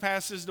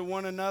trespasses to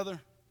one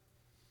another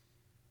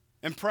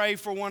and pray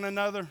for one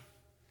another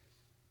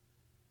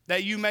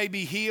that you may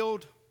be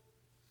healed?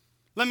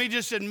 Let me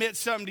just admit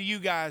something to you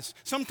guys.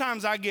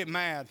 Sometimes I get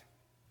mad.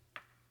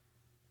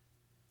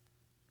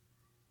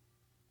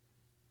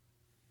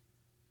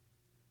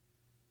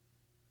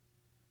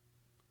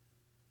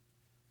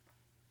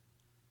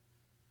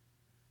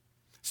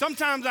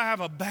 Sometimes I have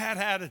a bad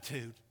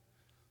attitude.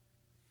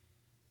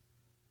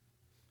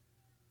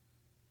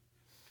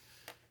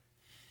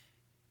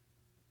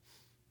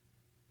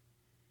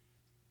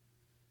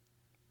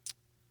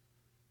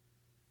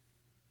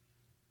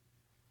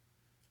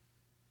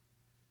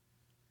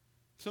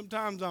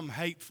 Sometimes I'm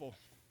hateful.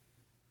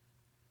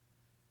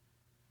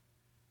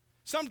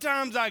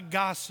 Sometimes I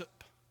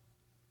gossip.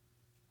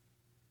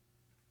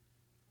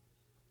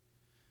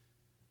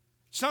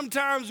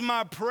 Sometimes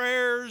my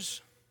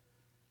prayers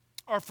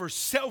are for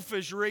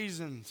selfish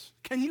reasons.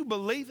 Can you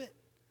believe it?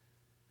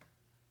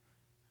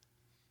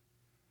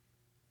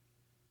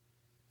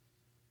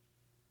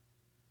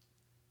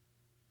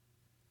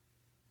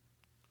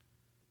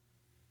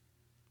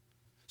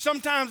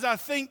 Sometimes I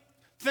think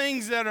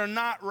things that are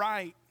not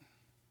right.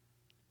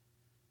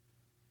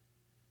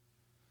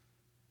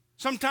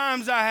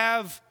 Sometimes I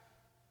have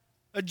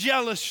a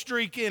jealous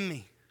streak in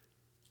me.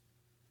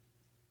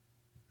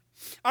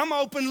 I'm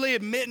openly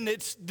admitting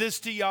this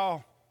to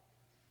y'all.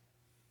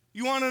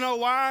 You want to know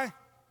why?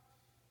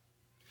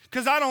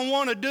 Because I don't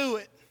want to do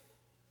it.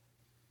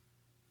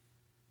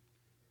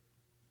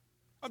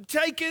 I'm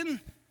taking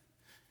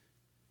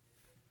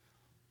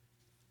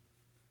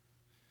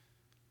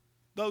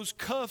those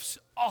cuffs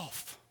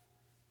off.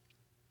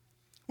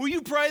 Will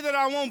you pray that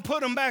I won't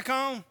put them back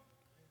on?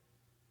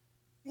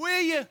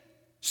 Will you?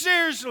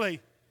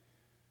 Seriously.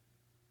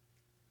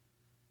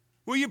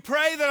 Will you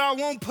pray that I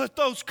won't put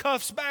those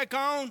cuffs back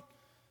on?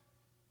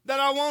 That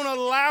I won't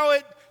allow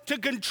it to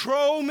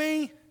control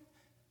me?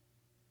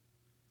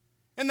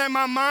 And that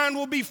my mind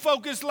will be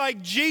focused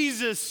like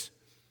Jesus.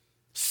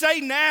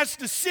 Satan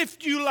asked to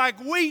sift you like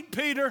wheat,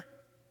 Peter.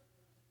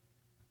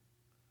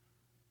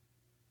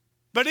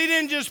 But he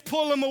didn't just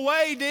pull him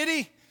away, did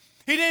he?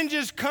 He didn't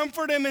just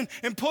comfort him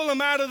and pull him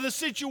out of the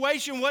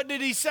situation. What did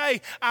he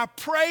say? I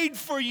prayed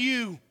for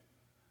you.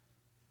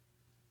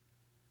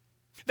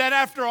 That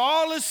after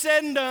all is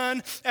said and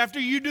done, after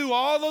you do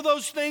all of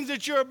those things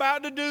that you're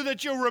about to do,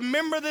 that you'll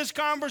remember this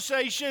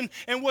conversation,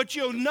 and what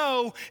you'll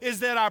know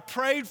is that I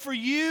prayed for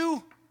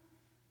you,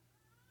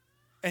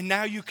 and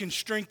now you can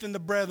strengthen the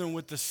brethren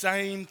with the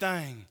same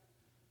thing.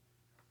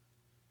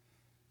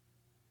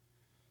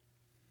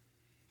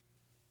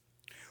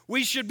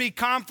 We should be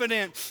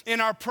confident in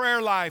our prayer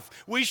life.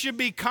 We should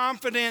be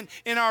confident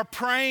in our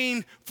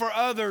praying for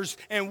others,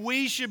 and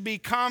we should be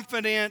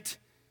confident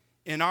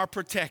in our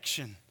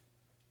protection.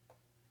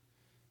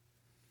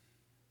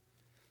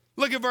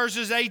 Look at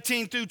verses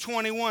 18 through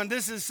 21.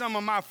 This is some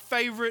of my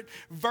favorite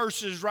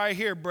verses right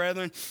here,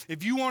 brethren.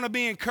 If you want to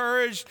be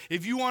encouraged,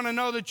 if you want to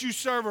know that you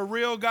serve a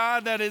real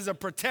God that is a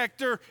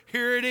protector,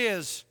 here it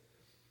is.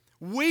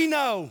 We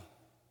know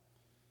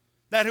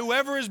that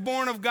whoever is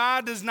born of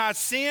God does not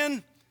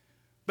sin,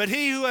 but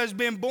he who has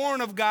been born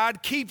of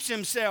God keeps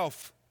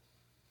himself,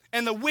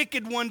 and the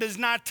wicked one does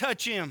not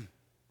touch him.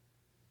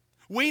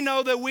 We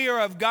know that we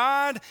are of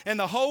God, and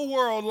the whole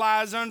world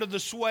lies under the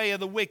sway of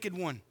the wicked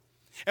one.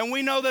 And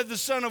we know that the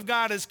Son of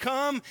God has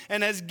come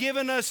and has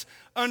given us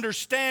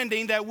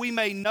understanding that we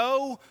may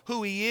know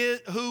who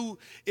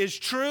is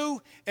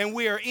true, and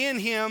we are in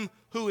him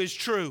who is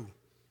true,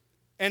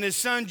 and his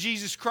Son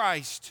Jesus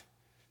Christ.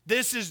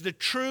 This is the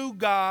true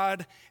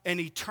God and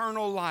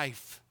eternal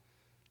life.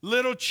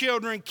 little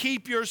children,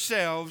 keep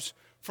yourselves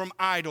from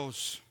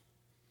idols.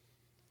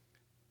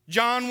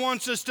 John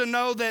wants us to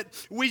know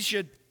that we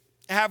should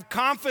have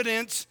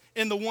confidence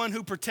in the one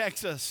who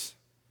protects us.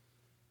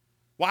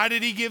 Why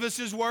did he give us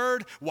his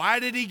word? Why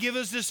did he give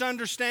us this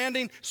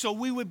understanding? So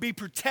we would be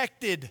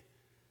protected.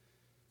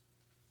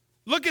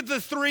 Look at the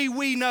three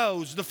we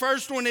knows. The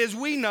first one is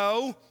we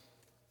know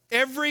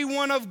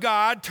everyone of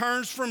God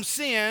turns from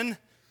sin,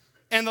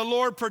 and the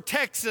Lord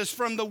protects us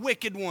from the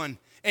wicked one,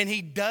 and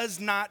he does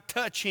not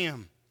touch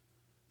him.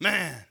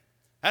 Man,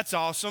 that's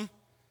awesome.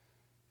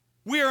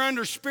 We are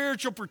under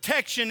spiritual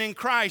protection in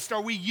Christ.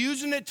 Are we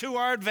using it to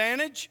our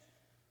advantage?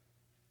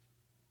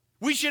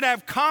 We should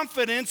have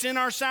confidence in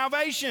our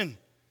salvation.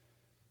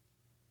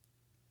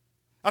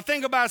 I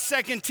think about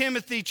 2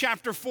 Timothy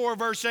chapter 4,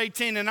 verse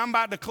 18, and I'm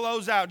about to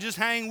close out. Just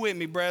hang with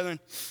me, brethren.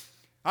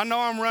 I know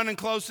I'm running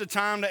close to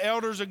time. The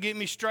elders will get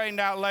me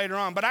straightened out later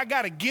on, but I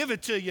got to give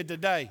it to you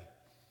today.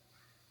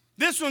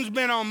 This one's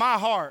been on my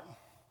heart.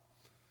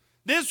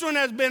 This one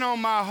has been on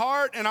my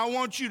heart, and I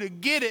want you to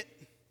get it,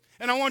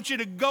 and I want you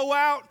to go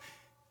out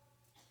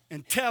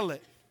and tell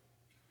it.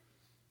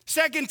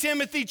 2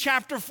 Timothy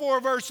chapter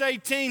 4, verse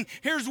 18,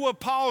 here's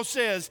what Paul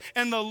says,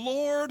 "And the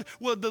Lord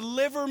will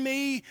deliver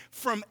me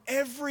from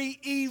every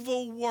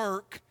evil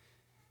work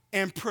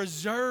and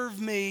preserve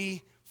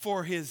me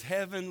for his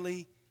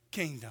heavenly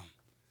kingdom."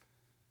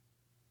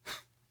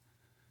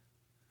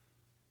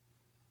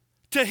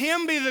 To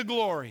him be the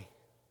glory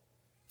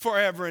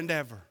forever and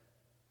ever.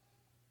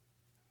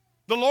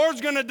 The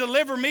Lord's going to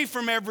deliver me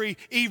from every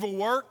evil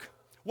work.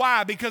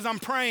 Why? Because I'm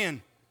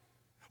praying.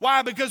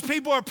 Why? Because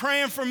people are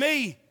praying for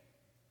me.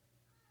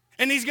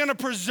 And he's going to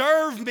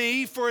preserve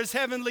me for his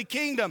heavenly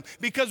kingdom.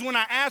 Because when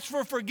I ask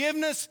for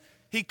forgiveness,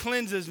 he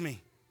cleanses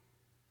me.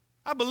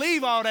 I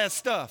believe all that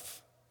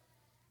stuff.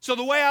 So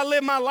the way I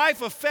live my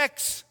life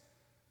affects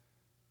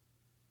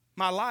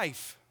my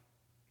life.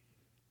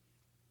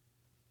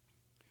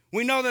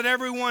 We know that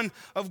everyone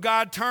of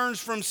God turns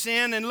from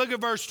sin. And look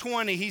at verse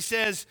 20. He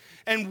says,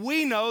 "And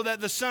we know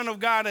that the Son of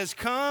God has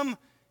come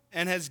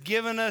and has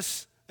given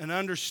us an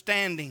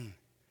understanding."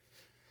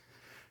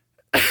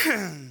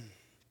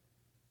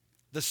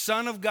 The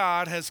Son of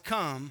God has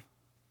come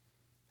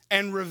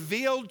and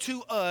revealed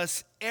to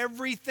us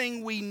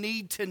everything we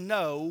need to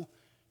know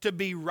to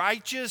be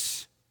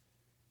righteous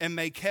and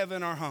make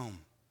heaven our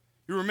home.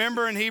 You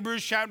remember in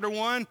Hebrews chapter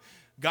 1,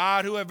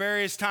 God, who at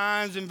various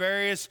times in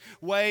various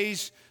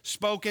ways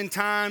spoke in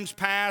times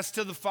past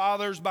to the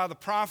fathers by the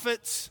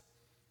prophets.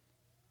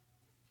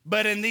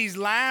 But in these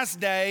last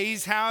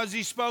days, how has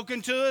he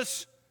spoken to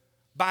us?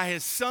 By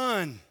his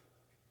Son,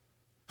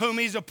 whom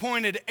he's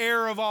appointed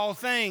heir of all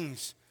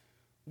things.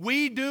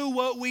 We do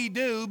what we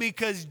do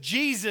because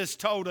Jesus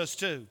told us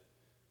to,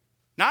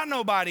 not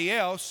nobody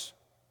else.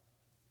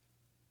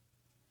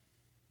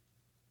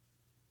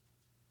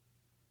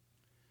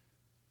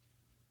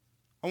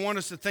 I want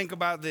us to think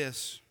about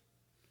this.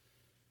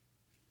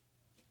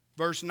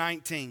 Verse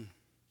 19.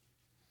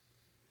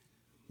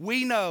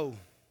 We know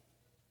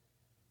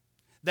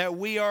that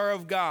we are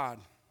of God,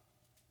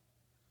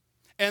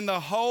 and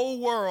the whole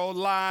world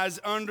lies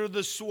under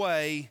the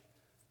sway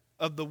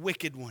of the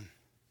wicked one.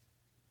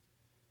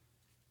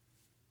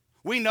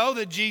 We know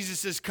that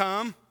Jesus has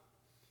come,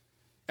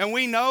 and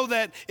we know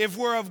that if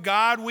we're of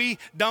God, we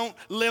don't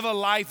live a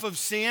life of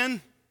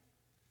sin.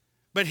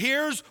 But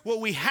here's what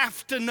we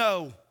have to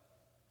know: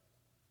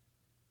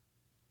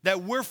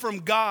 that we're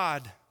from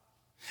God,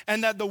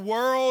 and that the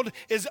world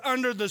is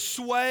under the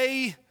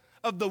sway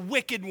of the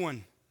wicked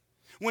one.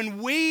 When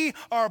we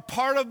are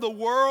part of the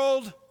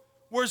world,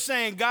 we're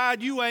saying,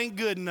 "God, you ain't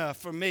good enough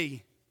for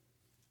me."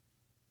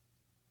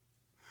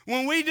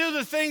 When we do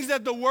the things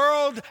that the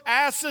world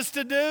asks us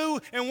to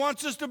do and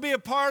wants us to be a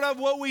part of,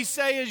 what we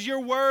say is, "Your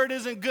word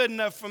isn't good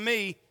enough for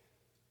me."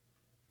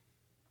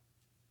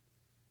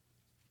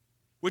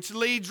 Which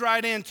leads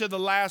right into the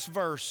last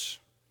verse.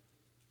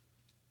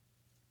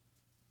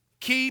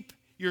 Keep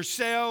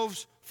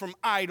yourselves from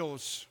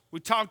idols.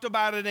 We talked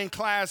about it in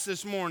class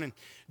this morning.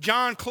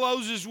 John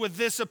closes with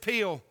this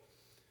appeal.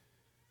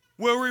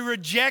 Will we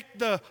reject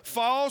the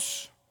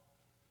false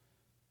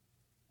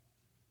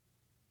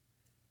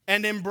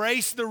and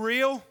embrace the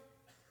real?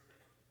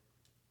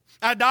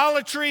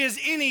 Idolatry is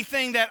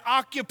anything that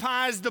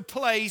occupies the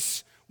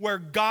place where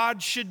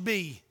God should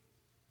be.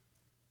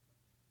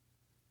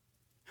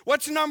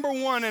 What's number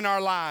one in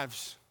our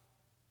lives?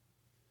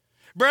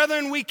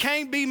 Brethren, we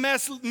can't be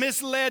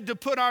misled to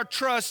put our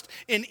trust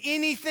in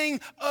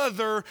anything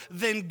other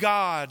than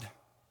God.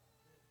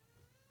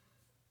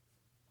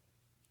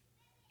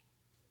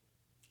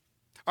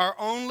 Our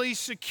only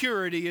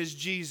security is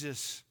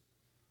Jesus.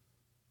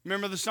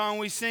 Remember the song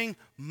we sing?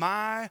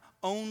 My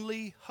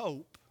only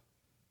hope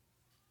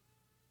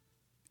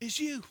is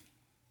you.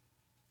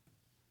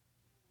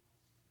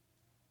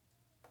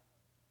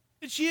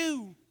 It's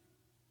you.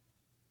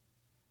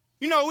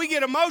 You know, we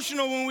get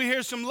emotional when we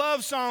hear some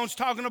love songs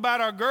talking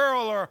about our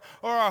girl or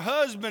our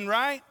husband,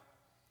 right?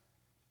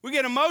 We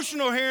get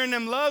emotional hearing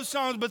them love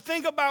songs, but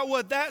think about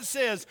what that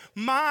says.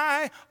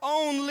 My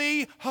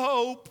only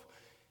hope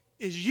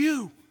is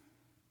you.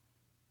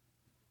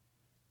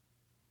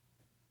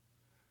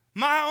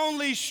 My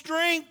only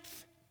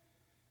strength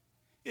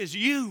is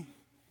you.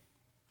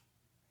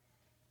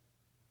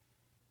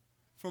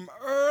 From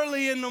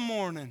early in the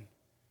morning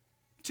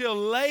till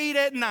late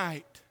at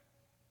night,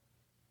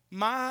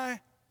 my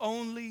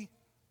only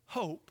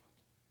hope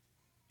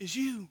is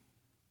you.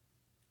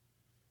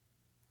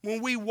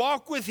 When we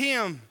walk with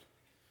Him,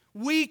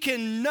 we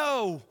can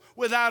know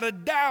without a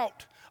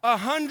doubt,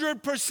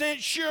 100%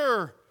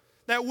 sure,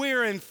 that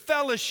we're in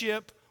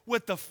fellowship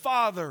with the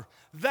Father.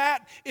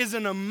 That is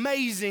an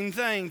amazing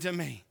thing to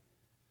me.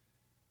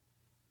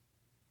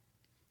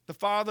 The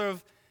Father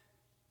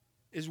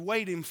is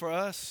waiting for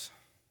us.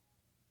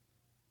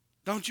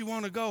 Don't you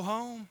want to go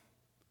home?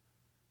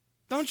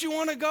 Don't you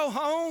want to go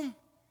home?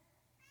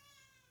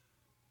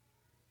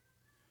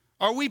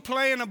 Are we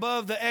playing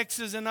above the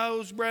X's and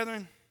O's,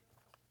 brethren?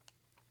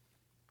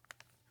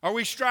 Are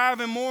we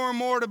striving more and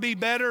more to be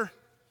better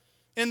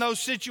in those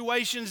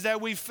situations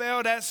that we've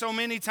failed at so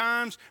many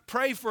times?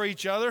 Pray for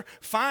each other.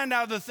 Find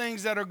out the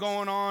things that are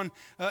going on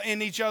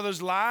in each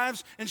other's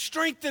lives and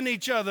strengthen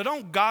each other.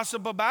 Don't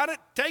gossip about it.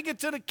 Take it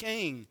to the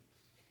King.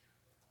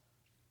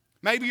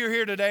 Maybe you're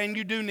here today and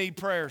you do need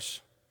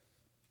prayers.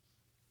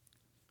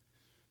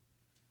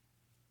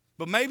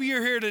 But maybe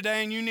you're here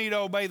today and you need to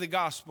obey the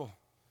gospel.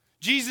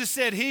 Jesus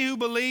said, he who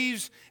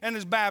believes and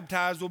is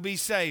baptized will be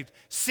saved.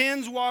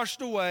 Sins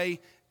washed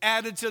away,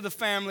 added to the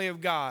family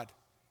of God.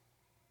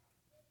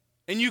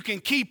 And you can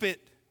keep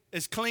it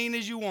as clean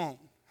as you want.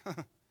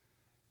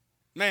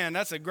 Man,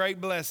 that's a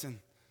great blessing.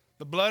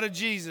 The blood of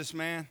Jesus,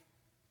 man.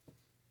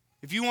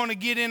 If you want to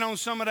get in on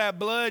some of that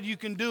blood, you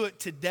can do it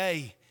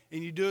today.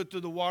 And you do it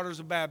through the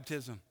waters of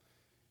baptism.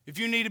 If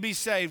you need to be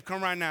saved,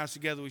 come right now.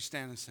 Together we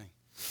stand and sing.